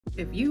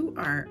If you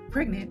are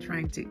pregnant,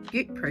 trying to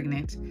get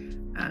pregnant,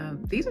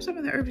 these are some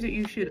of the herbs that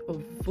you should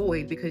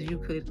avoid because you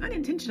could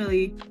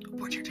unintentionally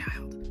abort your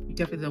child. You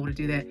definitely don't want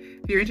to do that.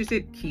 If you're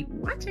interested, keep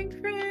watching,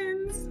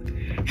 friends.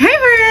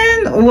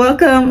 Hey friend,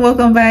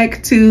 welcome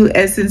back to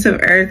Essence of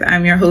Earth.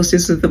 I'm your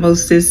hostess with the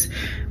mostest,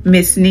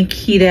 Miss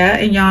Nikita,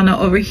 and y'all know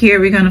over here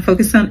we're going to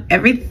focus on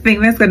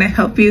everything that's going to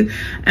help you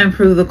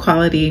improve the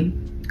quality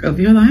of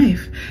your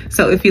life.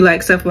 So if you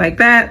like stuff like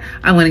that,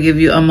 I'm going to give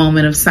you a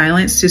moment of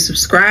silence to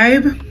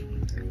subscribe.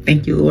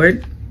 Thank you,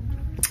 Lord.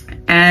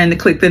 And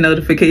click the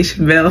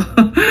notification bell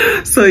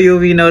so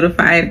you'll be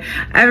notified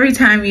every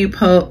time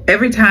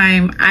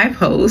I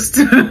post.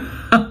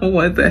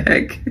 What the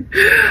heck?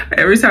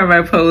 Every time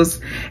I post,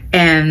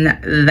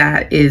 and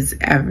that is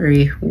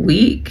every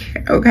week.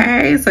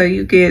 Okay, so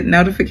you get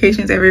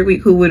notifications every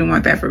week. Who wouldn't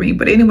want that for me?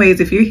 But anyways,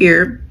 if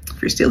you're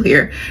still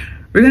here,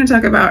 we're going to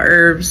talk about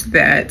herbs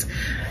that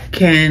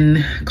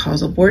can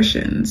cause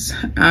abortions.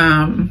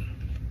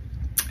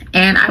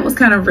 And I was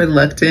kind of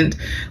reluctant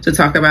to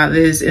talk about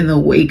this in the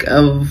wake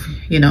of,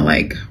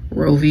 like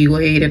Roe v.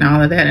 Wade and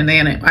all of that. And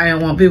then I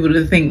don't want people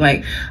to think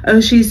like,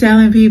 oh, she's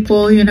telling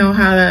people,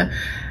 how to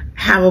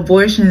have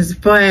abortions.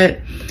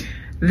 But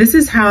this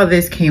is how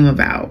this came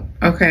about,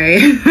 okay?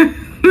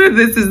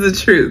 This is the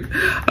truth,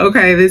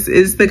 okay? This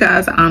is the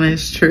God's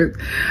honest truth.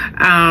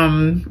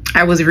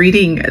 I was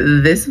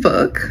reading this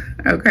book,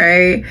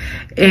 okay?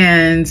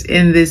 And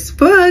in this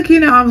book,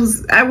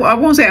 I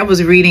won't say I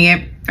was reading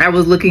it. I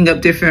was looking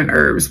up different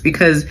herbs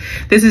because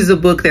this is a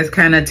book that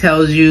kind of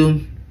tells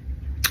you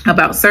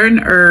about certain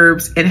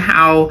herbs and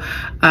how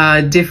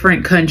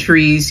different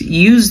countries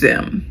use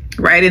them,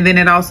 right? And then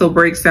it also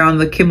breaks down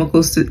the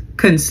chemical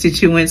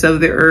constituents of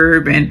the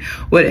herb and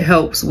what it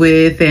helps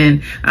with,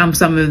 and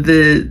some of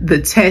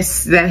the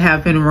tests that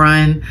have been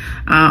run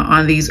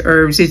on these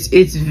herbs.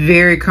 It's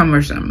very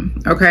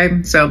cumbersome,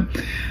 okay? So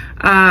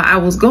I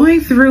was going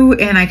through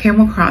and I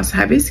came across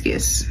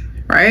hibiscus,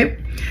 right?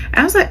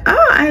 I was like,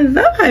 oh, I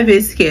love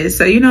hibiscus.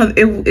 So,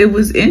 it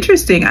was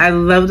interesting. I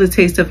love the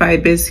taste of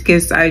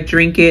hibiscus. I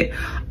drink it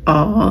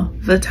all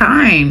the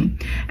time.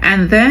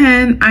 And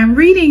then I'm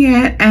reading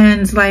it,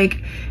 and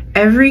like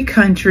every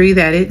country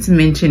that it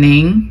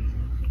mentions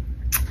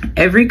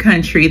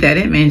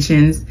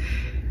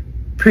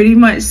pretty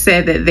much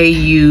said that they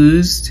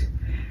used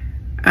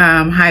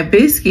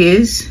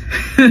hibiscus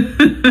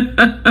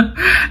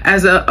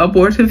as a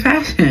abortive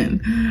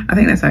fashion. I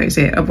think that's how you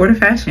say it, abortive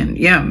fashion.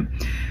 Yeah.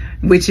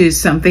 Which is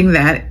something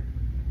that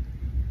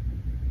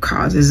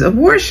causes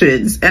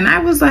abortions. And I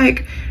was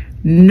like,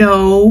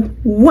 no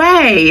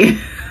way.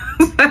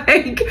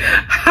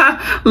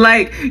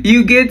 like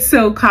you get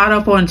so caught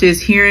up on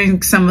just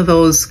hearing some of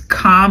those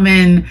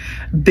common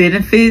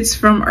benefits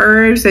from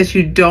herbs that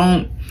you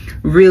don't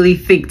really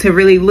think to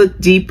really look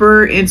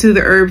deeper into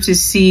the herb to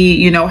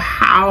see,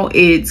 how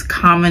it's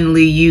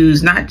commonly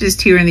used, not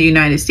just here in the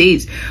United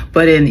States,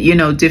 but in,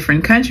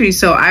 different countries.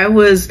 So I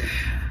was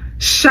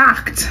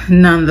shocked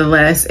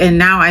nonetheless. And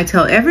now I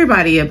tell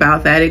everybody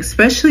about that,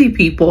 especially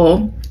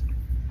people,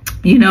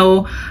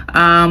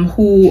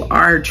 who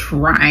are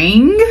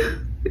trying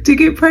to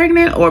get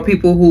pregnant or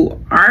people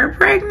who are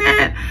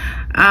pregnant.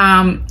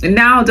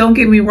 Now, don't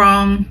get me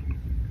wrong.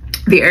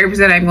 The herbs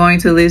that I'm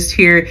going to list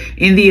here,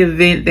 in the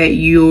event that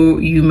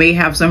you may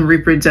have some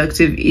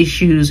reproductive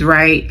issues,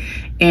 right?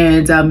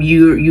 And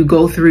you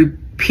go through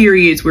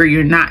periods where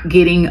you're not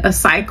getting a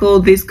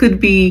cycle, these could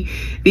be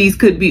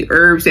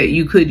herbs that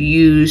you could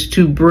use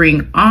to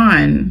bring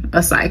on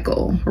a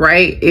cycle,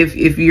 right?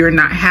 If you're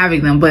not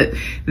having them. But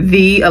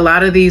a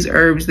lot of these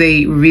herbs,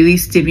 they really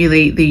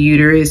stimulate the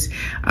uterus,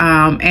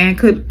 and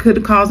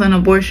could cause an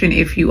abortion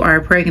if you are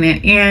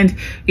pregnant. And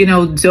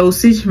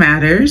dosage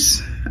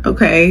matters.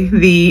 Okay,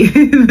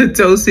 the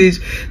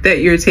dosage that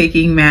you're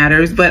taking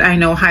matters. But I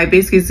know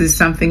hibiscus is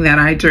something that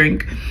I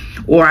drink,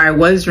 or I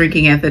was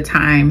drinking at the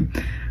time,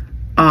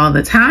 all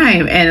the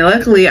time. And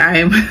luckily I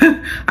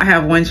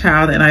have one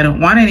child and I don't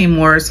want any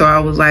more. So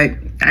I was like,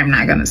 I'm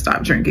not going to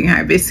stop drinking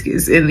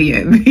hibiscus in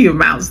the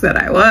amounts that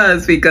I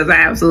was, because I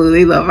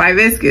absolutely love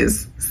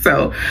hibiscus.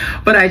 So,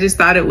 but I just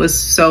thought it was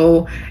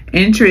so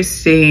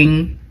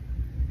interesting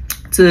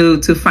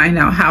to find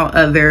out how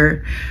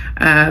other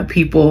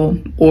people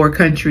or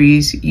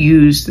countries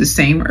use the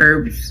same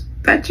herbs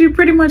that you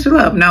pretty much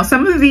love. Now,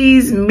 some of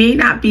these may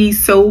not be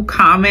so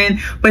common,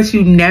 but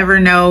you never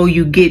know.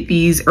 You get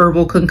these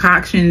herbal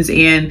concoctions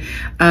and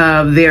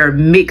they're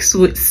mixed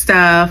with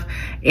stuff,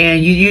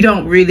 and you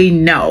don't really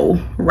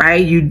know,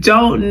 right? You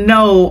don't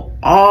know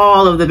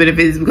all of the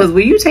benefits, because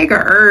when you take a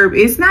herb,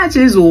 it's not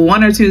just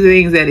one or two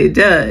things that it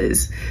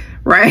does,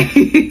 right?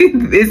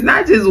 It's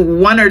not just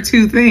one or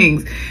two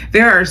things.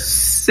 There are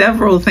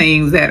several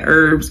things that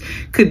herbs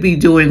could be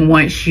doing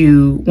once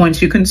you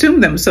consume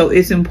them. So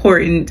it's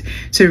important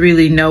to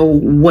really know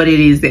what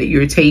it is that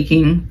you're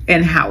taking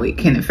and how it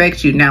can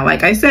affect you. Now,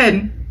 like I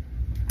said,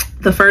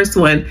 the first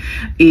one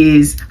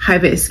is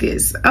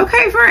hibiscus.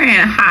 Okay,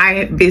 friend,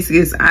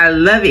 hibiscus. I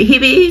love it.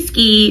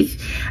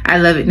 Hibiscus. I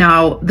love it.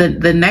 Now,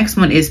 the next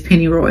one is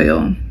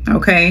pennyroyal.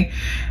 Okay.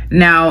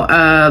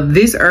 Now,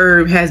 this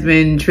herb has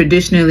been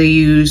traditionally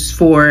used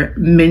for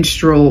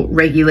menstrual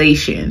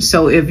regulation.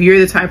 So if you're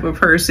the type of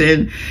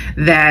person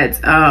that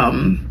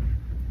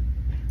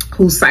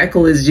whose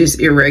cycle is just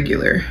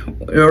irregular,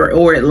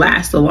 or it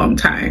lasts a long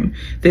time,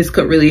 this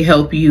could really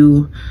help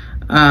you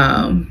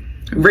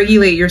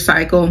regulate your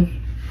cycle.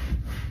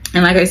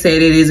 And like I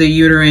said, it is a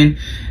uterine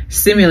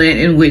stimulant,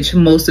 in which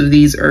most of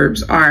these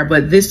herbs are,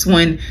 but this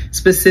one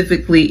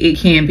specifically, it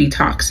can be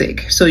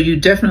toxic. So you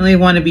definitely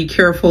want to be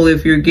careful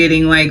if you're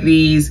getting like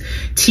these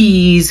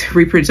teas,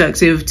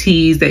 reproductive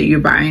teas that you're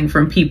buying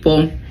from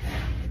people,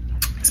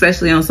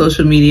 especially on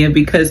social media,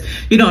 because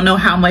you don't know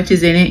how much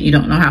is in it. You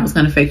don't know how it's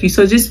going to affect you.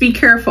 So just be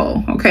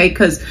careful, okay?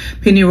 Because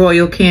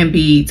pennyroyal can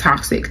be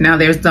toxic. Now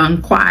there's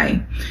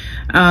quai.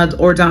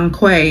 Or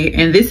quai,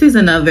 and this is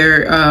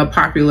another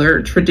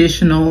popular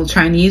traditional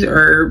Chinese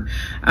herb,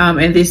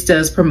 and this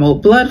does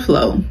promote blood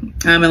flow.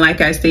 And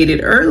like I stated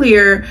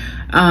earlier,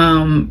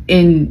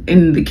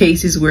 in the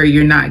cases where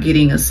you're not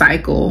getting a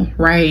cycle,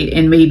 right,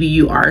 and maybe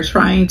you are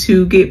trying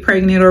to get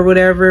pregnant or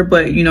whatever,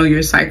 but you know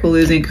your cycle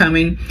isn't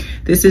coming,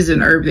 this is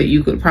an herb that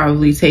you could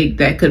probably take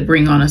that could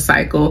bring on a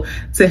cycle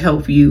to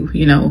help you,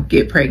 you know,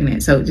 get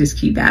pregnant. So just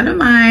keep that in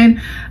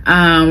mind.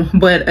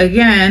 But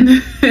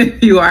again,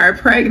 if you are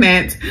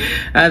pregnant,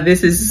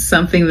 this is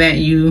something that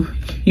you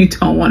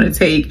don't want to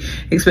take,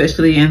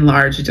 especially in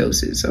large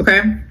doses,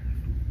 okay?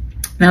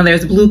 Now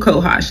there's blue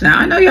cohosh. Now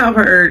I know y'all have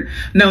heard,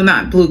 no,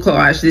 not blue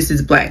cohosh, this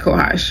is black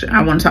cohosh.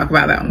 I want to talk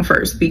about that one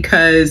first,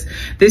 because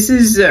this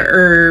is a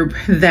herb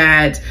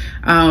that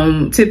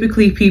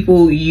typically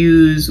people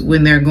use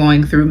when they're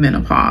going through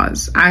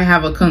menopause.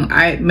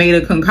 I made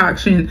a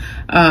concoction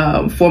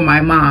for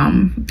my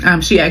mom.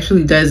 She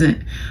actually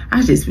doesn't,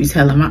 I just be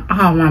telling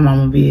all my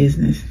mama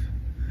business.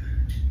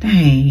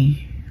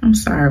 Dang. I'm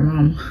sorry,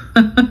 Mom.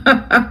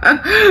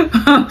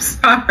 I'm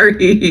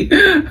sorry.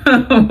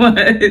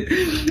 But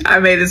I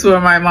made this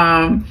for my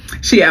mom.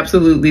 She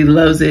absolutely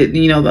loves it.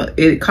 You know,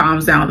 it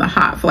calms down the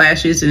hot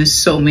flashes and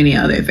so many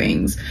other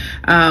things.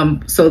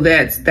 So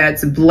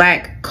that's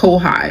black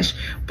cohosh.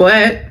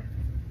 But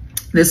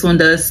this one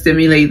does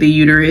stimulate the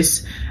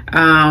uterus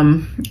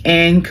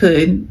and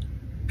could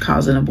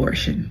cause an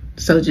abortion.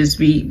 So just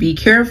be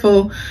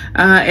careful.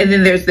 And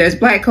then there's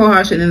black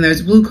cohosh, and then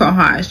there's blue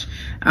cohosh.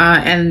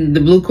 And the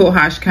blue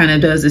cohosh kind of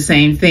does the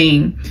same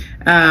thing.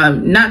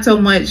 Not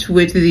so much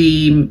with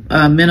the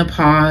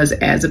menopause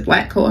as a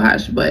black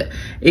cohosh, but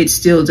it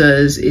still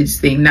does its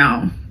thing.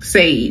 Now,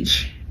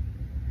 sage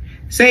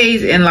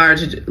in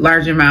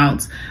large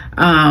amounts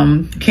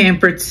can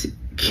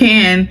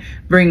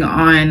bring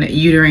on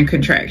uterine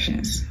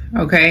contractions.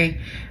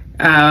 Okay,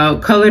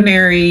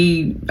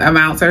 culinary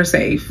amounts are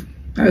safe.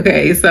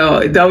 Okay,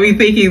 so don't be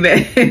thinking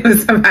that it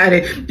was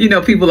somebody, you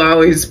know, people are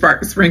always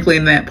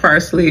sprinkling that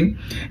parsley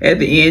at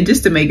the end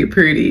just to make it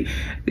pretty.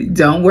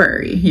 Don't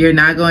worry, you're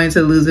not going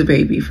to lose a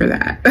baby for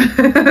that.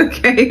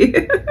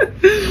 Okay.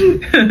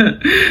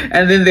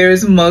 And then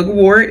there's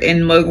mugwort,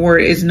 and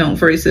mugwort is known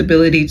for its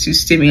ability to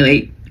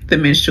stimulate the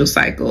menstrual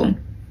cycle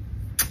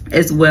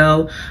as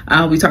well.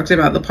 We talked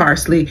about the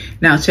parsley.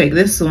 Now check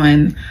this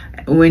one.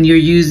 When you're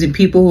using,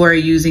 people who are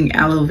using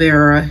aloe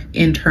vera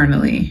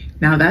internally.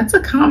 Now that's a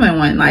common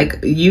one.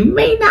 Like, you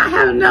may not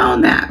have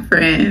known that,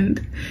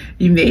 friend.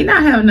 You may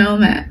not have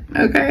known that,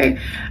 okay?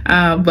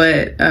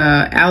 But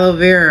aloe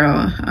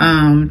vera,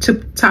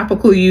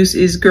 topical use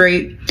is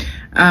great,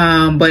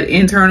 but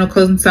internal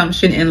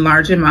consumption in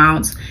large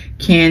amounts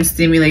can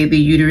stimulate the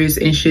uterus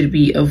and should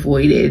be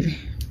avoided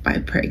by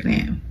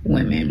pregnant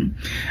women.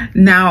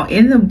 Now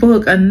in the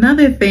book,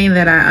 another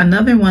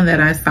one that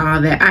I saw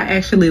that I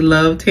actually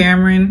love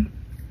tamarind,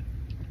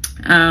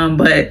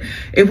 but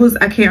it was,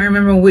 I can't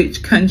remember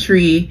which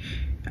country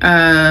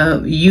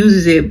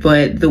uses it,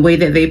 but the way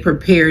that they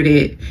prepared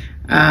it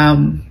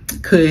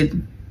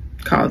could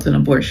cause an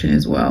abortion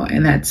as well,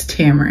 and that's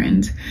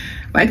tamarind.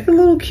 Like the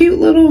little cute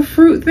little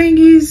fruit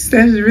thingies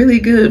that's really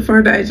good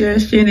for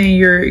digestion and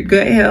your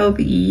gut health.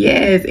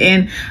 Yes.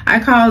 And I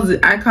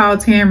call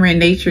tamarind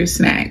nature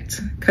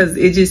snacked because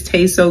it just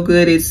tastes so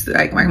good. It's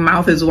like my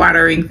mouth is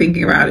watering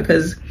thinking about it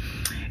because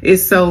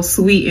it's so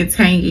sweet and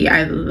tangy.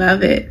 I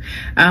love it.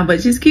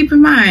 But just keep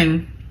in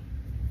mind,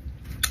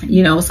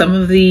 you know, some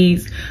of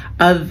these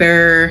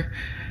other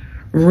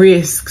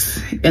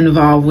risks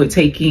involved with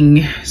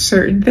taking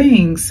certain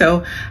things.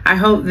 So I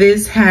hope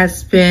this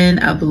has been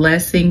a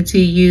blessing to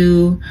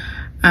you.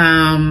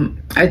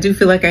 I do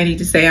feel like I need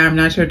to say I'm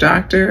not your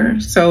doctor.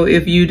 So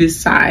if you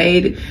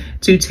decide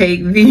to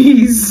take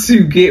these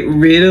to get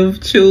rid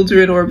of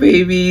children or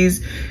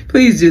babies,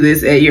 please do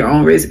this at your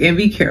own risk and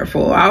be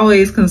careful.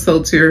 Always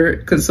consult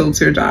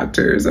your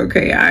doctors.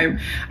 Okay.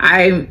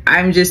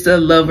 I'm just a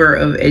lover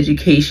of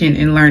education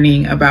and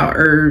learning about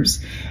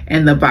herbs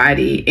and the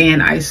body.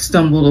 And I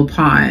stumbled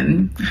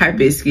upon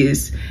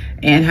hibiscus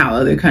and how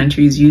other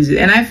countries use it.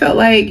 And I felt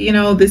like, you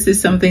know, this is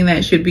something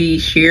that should be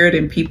shared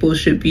and people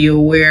should be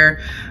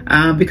aware,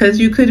 because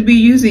you could be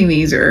using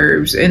these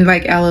herbs and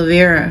like aloe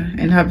vera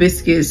and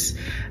hibiscus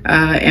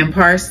and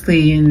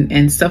parsley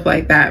and stuff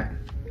like that.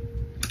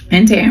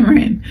 And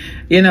tamarind,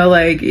 You know,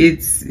 like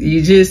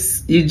you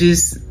just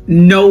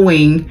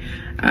knowing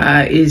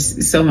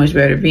is so much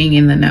better, being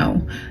in the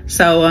know.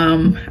 So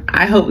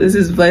I hope this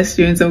has blessed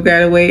you in some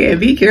kind of way,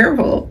 and be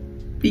careful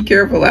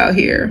out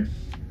here,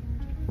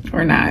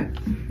 or not,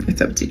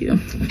 it's up to you.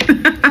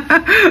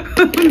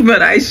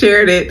 But I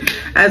shared it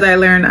as I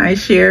learned. I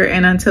share,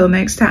 and until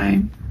next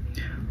time,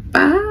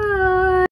 bye.